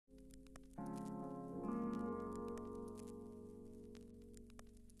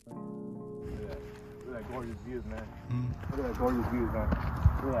gorgeous views, man. Look at that gorgeous views, man.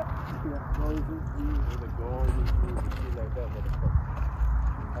 Look at that. See that gorgeous views? Look at the gorgeous views. You see like that, motherfucker.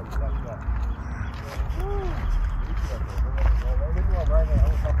 How you like that? Woo! Let me do it right now. I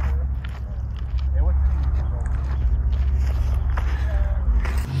was talking to you. Hey, what's your name, bro?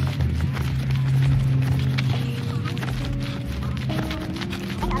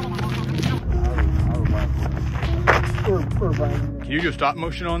 Can you do stop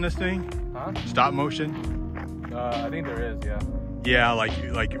motion on this thing? Huh? Stop motion? I think there is, yeah. Yeah, like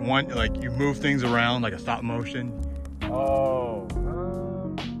you move things around like a stop motion. Oh, I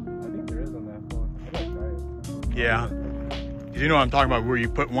think there is on that phone. I gotta try it. Yeah. Cause you know what I'm talking about, where you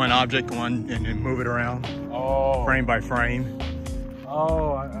put one object on and then move it around. Oh. Frame by frame.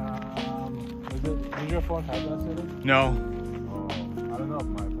 Oh, does your phone have that setting? No. Oh, I don't know if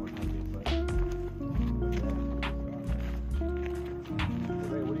my phone has it, but.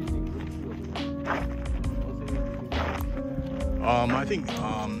 Ray, what do you think? What do you feel over there? I think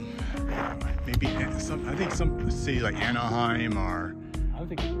maybe some city like Anaheim or I don't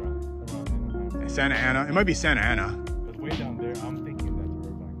think it's around Anaheim. Santa Ana. It might be Santa Ana. But way down there, I'm thinking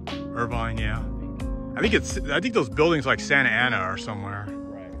that's Irvine. Irvine, yeah. I think those buildings like Santa Ana are somewhere.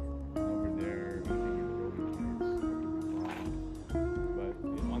 Right. Over there, I think it's but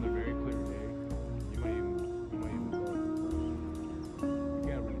on a very clear day, you might even go. You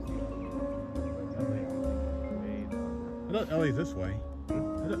can't really see it. But LA, I'm thinking way down I thought LA's this way. I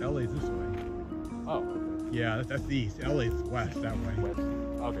thought LA's this way. there. Oh, okay. Yeah, that's the east. LA's west that way. West.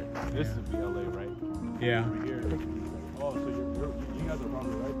 Okay. This would be LA, right? Yeah. Over here. Oh, so you guys are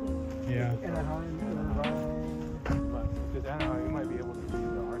probably right there. Yeah. Anaheim. Because Anaheim, you might be able to see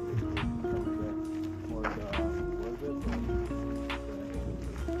the Arctic over there. Or the, what is it?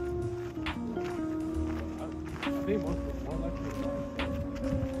 I think more likely the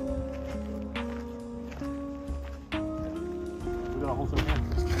we gotta hold some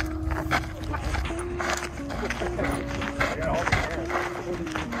hands. I gotta hold some hands.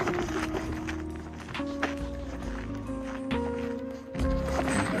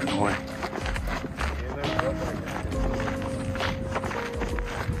 Boy.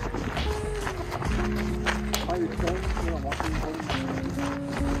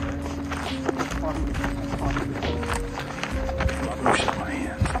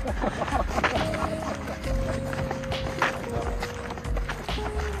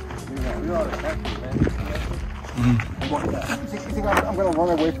 You think I'm going to run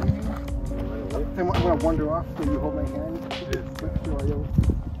away from you? I'm going to wander off so you hold my hand?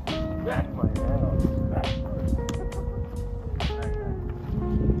 Back my hand.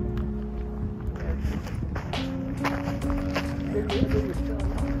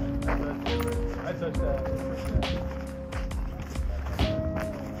 I touched that.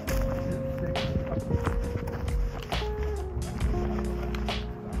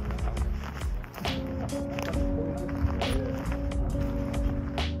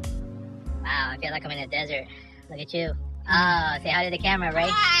 Wow, I feel like I'm in a desert. Look at you. Oh, say hi to the camera, right?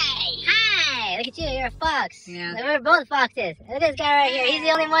 Hi! Look at you, you're a fox. Yeah. We're both foxes. Look at this guy right here. He's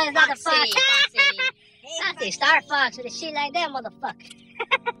the only one that's not a fox. Foxy, Star Fox with a shit like that, motherfucker.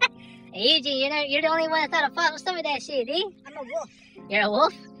 Hey, Eugene, you're the only one that's not a fox. What's up with that shit, D? I'm a wolf. You're a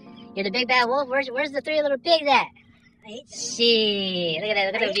wolf? You're the big bad wolf? Where's the three little pigs at? I ate them. Shit. Look at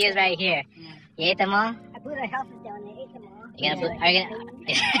that. Look at the views right here. Yeah. You ate them all? I blew their houses down. They ate them all. Are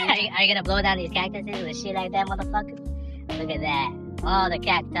you gonna blow down these cactuses with shit like that, motherfucker? Look at that. Oh, the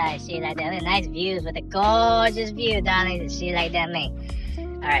cacti, shit like that. Look at nice views with the gorgeous view, darling. Shit like that, man.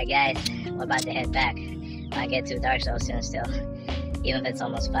 Alright, guys. We're about to head back. Might get too dark so soon still. Even if it's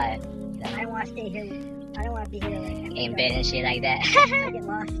almost 5. I don't want to stay here. I don't want to be here like In bed and shit like that. I get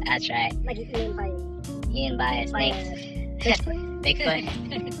lost. That's right. Like Eaten by snakes. Bigfoot.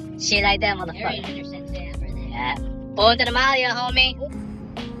 Shit like that, motherfucker. Yeah. Pull into the Malia, homie.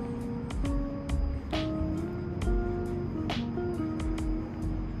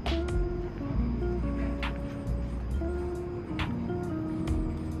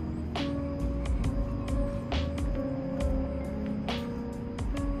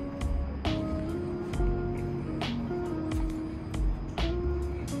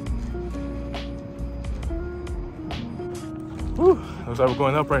 Whew. Looks like we're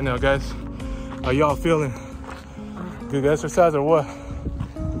going up right now, guys. How y'all feeling? Good exercise or what?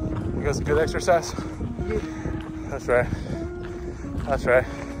 You got some good exercise? That's right. That's right.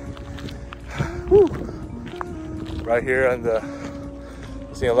 Whew. Right here on the,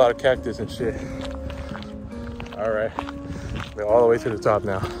 seeing a lot of cactus and shit. All right, we're all the way to the top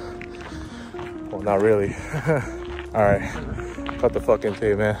now. Well, not really. All right, Cut the fucking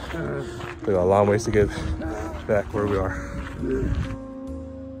tape, man. We got a long ways to get back where we are.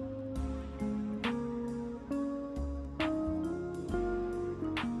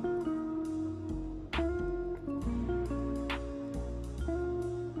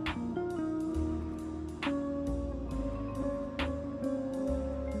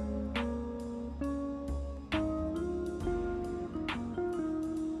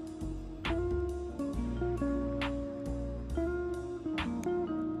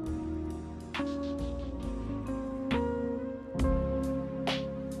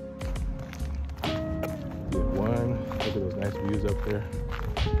 Look at those nice views up there.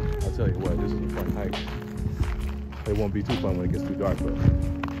 I'll tell you what, this is a fun hike. It won't be too fun when it gets too dark, but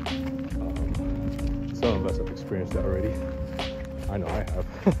some of us have experienced that already. I know I have.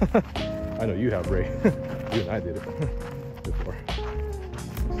 I know you have, Ray. You and I did it before.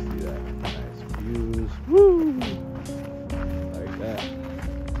 See that? Nice views. Woo! Like that.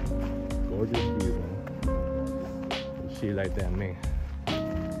 Gorgeous views, man. Shit like that, man.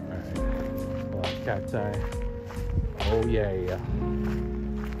 Alright. Cacti. Oh yeah.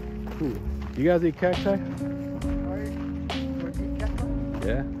 Cool. You guys eat cacti?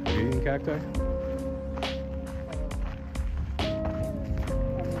 Yeah? Have you eaten cacti?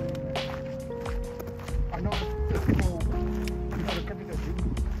 I know people in other countries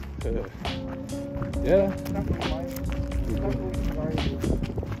that do. Yeah. Not really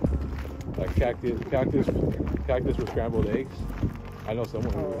Like cactus with scrambled eggs. I know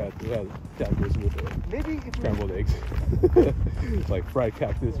someone who had cactus with scrambled eggs. Like fried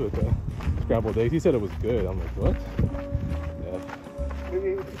cactus with scrambled eggs. He said it was good. I'm like, what? Yeah.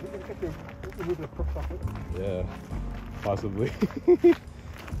 Maybe remove the crooks off it. Yeah, possibly.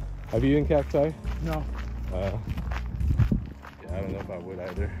 Have you eaten cacti? No. Yeah, I don't know if I would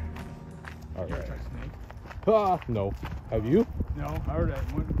either. All right. Snake? Ah, no. Have you? No, I heard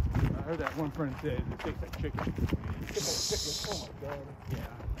that one friend say it tastes like chicken. Oh my god. Yeah.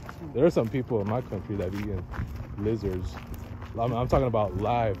 There are some people in my country that eat lizards. I'm talking about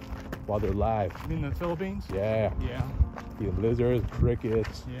live, while they're live. You mean the Philippines? Yeah. Yeah. Eating lizards,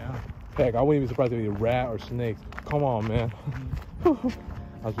 crickets. Yeah. Heck, I wouldn't even be surprised if they eat a rat or snakes. Come on, man.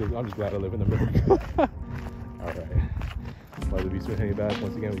 I'm just glad I live in America. All right. By the beach, we're heading back.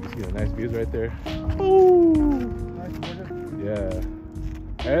 Once again, we can see the nice views right there. Ooh. Yeah.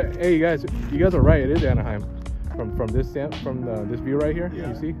 Hey, you guys are right. It is Anaheim. From this view right here, Yeah.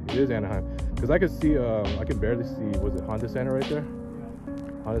 you see, it is Anaheim. Because I could see, I can barely see. Was it Honda Center right there?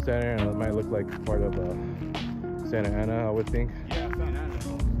 Honda Center, and it might look like part of Santa Ana, I would think. Yeah, Santa Ana.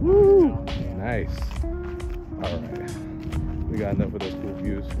 Woo! Nice. All right, we got enough of those cool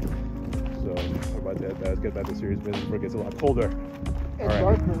views. So we're about to let's get back to serious business before it gets a lot colder. And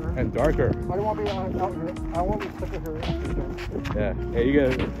darker. And darker. I don't want to be out here. I want to be stuck with her after dark. Yeah. Hey,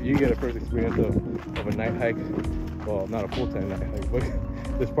 you get a first experience of a night hike. Well, not a full-time night hike, but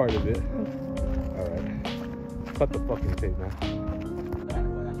this part of it. All right. Cut the fucking tape, man.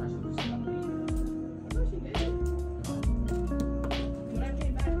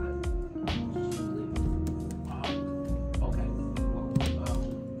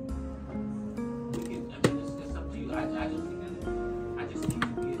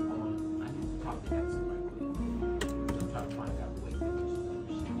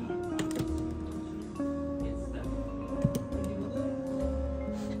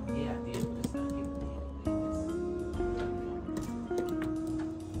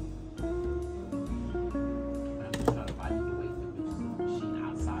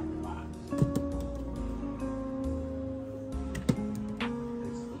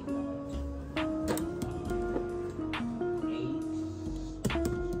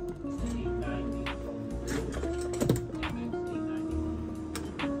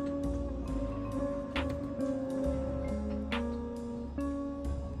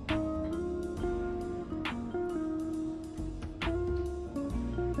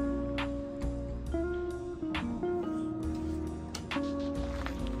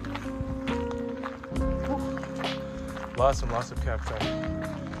 Lots of cacti.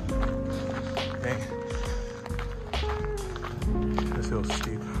 Dang. This hill's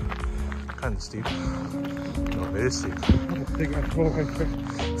steep. Kind of steep. No, it is steep.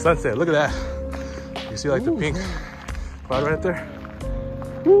 Sunset, look at that. You see like the pink cloud right there?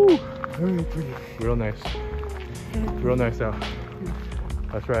 Woo! Very pretty. Real nice. Real nice out.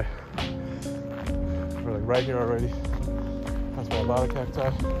 That's right. We're like right here already. That's a lot of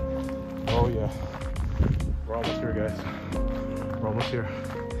cacti. Oh yeah. We're almost here, guys. We're almost here.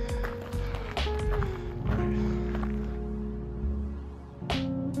 All right.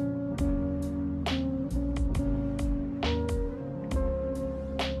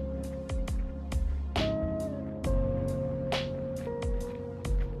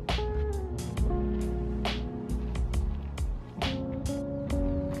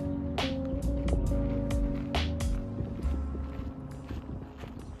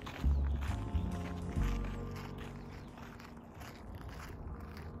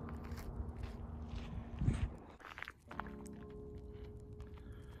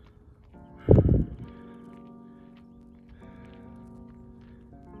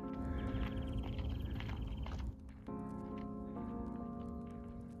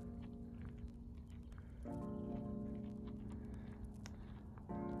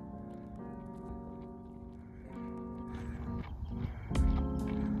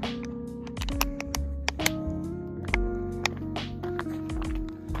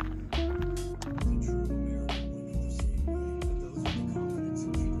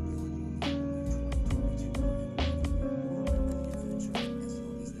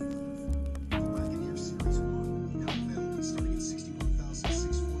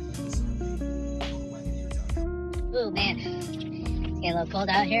 getting a little cold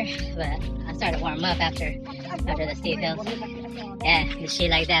out here, but I started to warm up after the steep hills. Yeah, the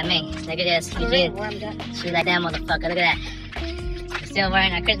shit like that, man. Look at this, Eugene. Shit like that, motherfucker. Look at that. We're still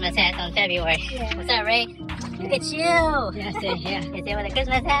wearing our Christmas hats on February. Yeah. What's up, Ray? Look at you. Yeah, see, yeah. You see with a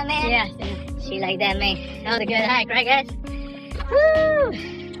Christmas hat, man? Yeah, see. Shit like that, man. That was a good hike, right, guys? Woo!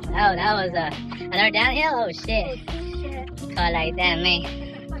 Oh, that was another downhill? Oh, shit. Caught like that, man.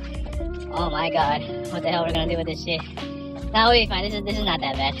 Oh my god. What the hell we're gonna do with this shit? No, we'll be fine. This is not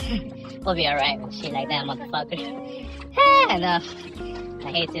that bad. We'll be alright with shit like that, motherfucker. Enough.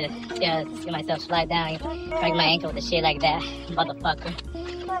 I hate to see myself slide down and break my ankle with the shit like that, motherfucker.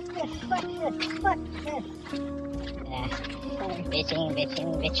 Yeah. Bitching.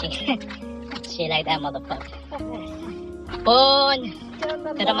 Shit like that, motherfucker. Boom!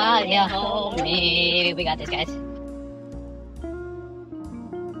 To the mall, yeah, homie. We got this, guys.